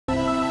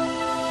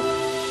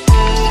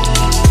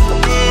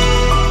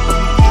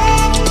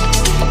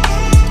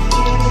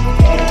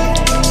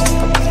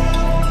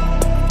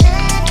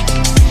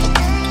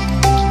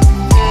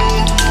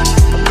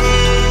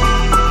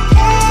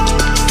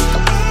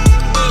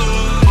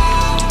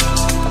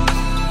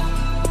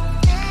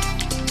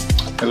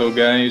Hello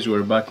guys,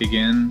 we're back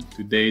again.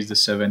 Today is the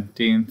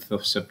 17th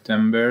of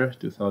September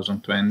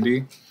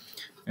 2020.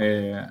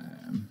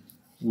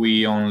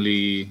 We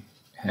only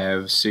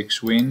have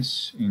 6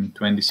 wins in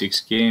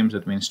 26 games,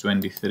 that means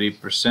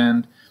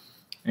 23%.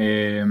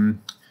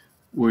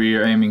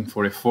 We're aiming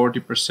for a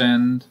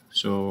 40%,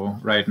 so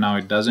right now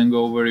it doesn't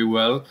go very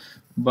well,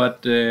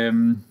 but we're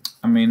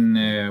on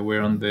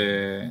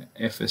the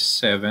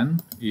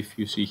FS7, if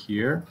you see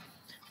here.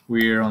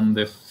 We're on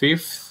the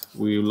 5th.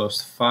 We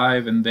lost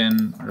 5, and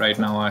then right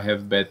now I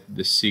have bet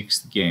the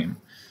 6th game.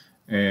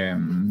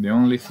 The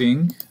only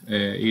thing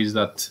is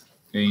that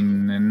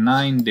in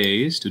 9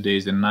 days, today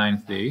is the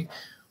 9th day,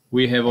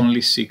 we have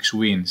only 6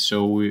 wins.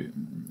 So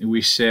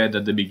we said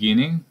at the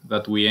beginning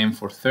that we aim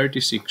for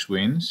 36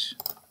 wins,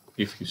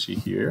 if you see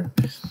here,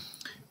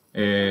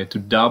 to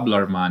double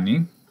our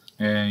money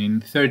in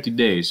 30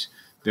 days.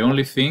 The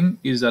only thing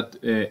is that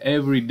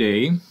every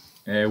day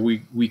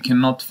we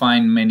cannot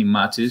find many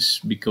matches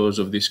because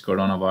of this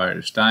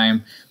coronavirus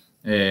time.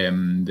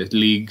 The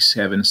leagues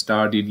haven't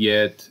started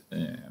yet,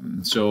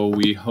 so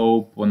we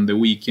hope on the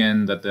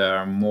weekend that there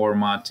are more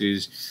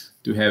matches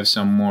to have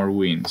some more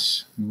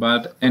wins.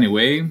 But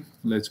anyway,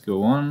 let's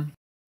go on.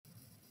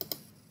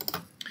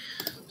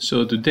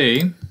 So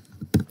today,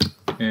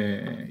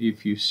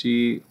 if you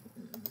see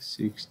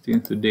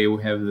 16th, today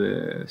we have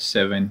the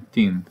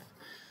 17th.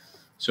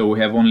 So we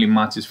have only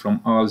matches from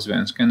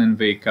Allsvenskan and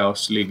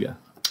Veikkausliiga.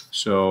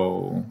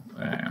 So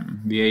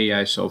the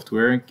AI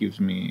software gives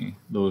me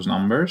those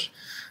numbers.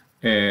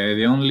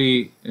 The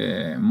only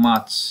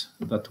match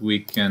that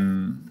we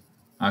can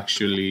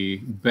actually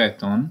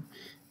bet on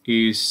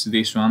is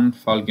this one,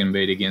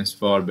 Falkenberg against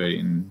Varberg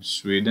in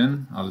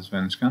Sweden,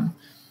 Allsvenskan.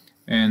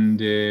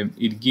 And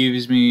it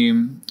gives me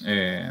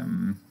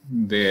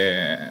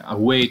the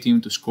away team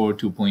to score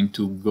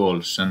 2.2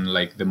 goals, and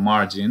like the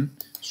margin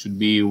should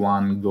be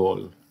 1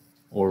 goal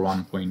or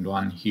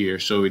 1.1 here.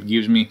 So it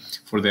gives me,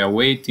 for the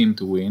away team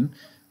to win,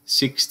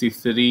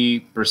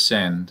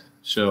 63%.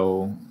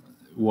 So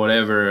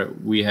whatever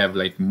we have,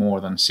 like more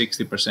than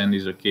 60%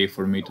 is okay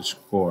for me to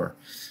score.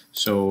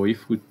 So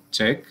if we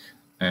check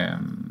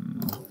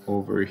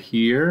over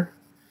here,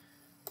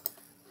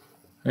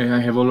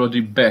 I have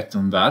already bet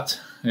on that.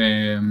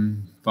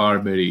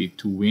 Varberg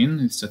to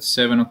win, it's at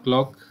 7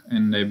 o'clock,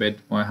 and I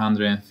bet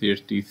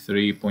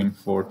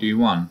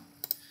 133.41.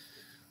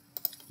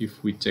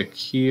 If we check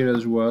here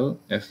as well,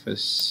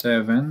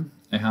 FS7,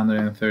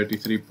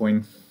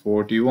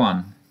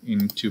 133.41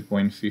 in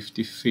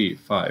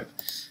 2.55.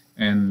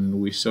 And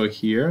we saw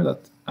here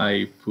that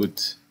I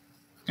put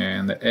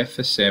the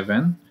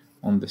FS7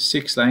 on the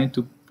 6th line,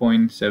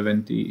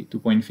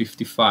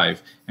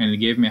 2.55, and it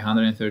gave me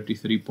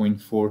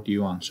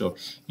 133.41. So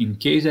in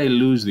case I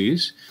lose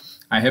this,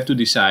 I have to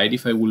decide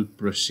if I will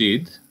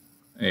proceed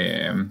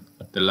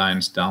at the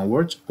lines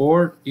downwards,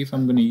 or if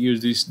I'm going to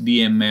use this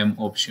DMM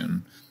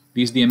option.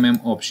 This DMM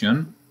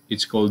option,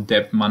 it's called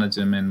debt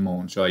management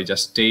mode. So I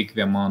just take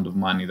the amount of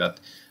money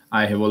that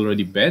I have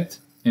already bet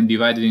and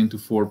divide it into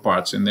 4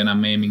 parts, and then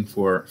I'm aiming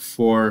for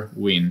 4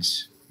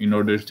 wins in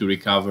order to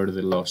recover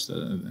the loss.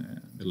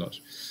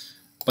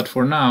 But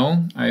for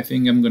now, I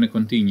think I'm going to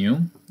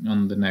continue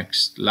on the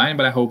next line,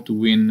 but I hope to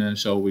win,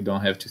 so we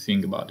don't have to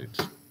think about it.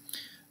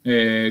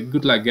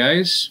 Good luck,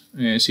 guys.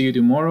 See you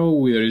tomorrow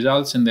with the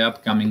results and the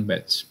upcoming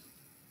bets.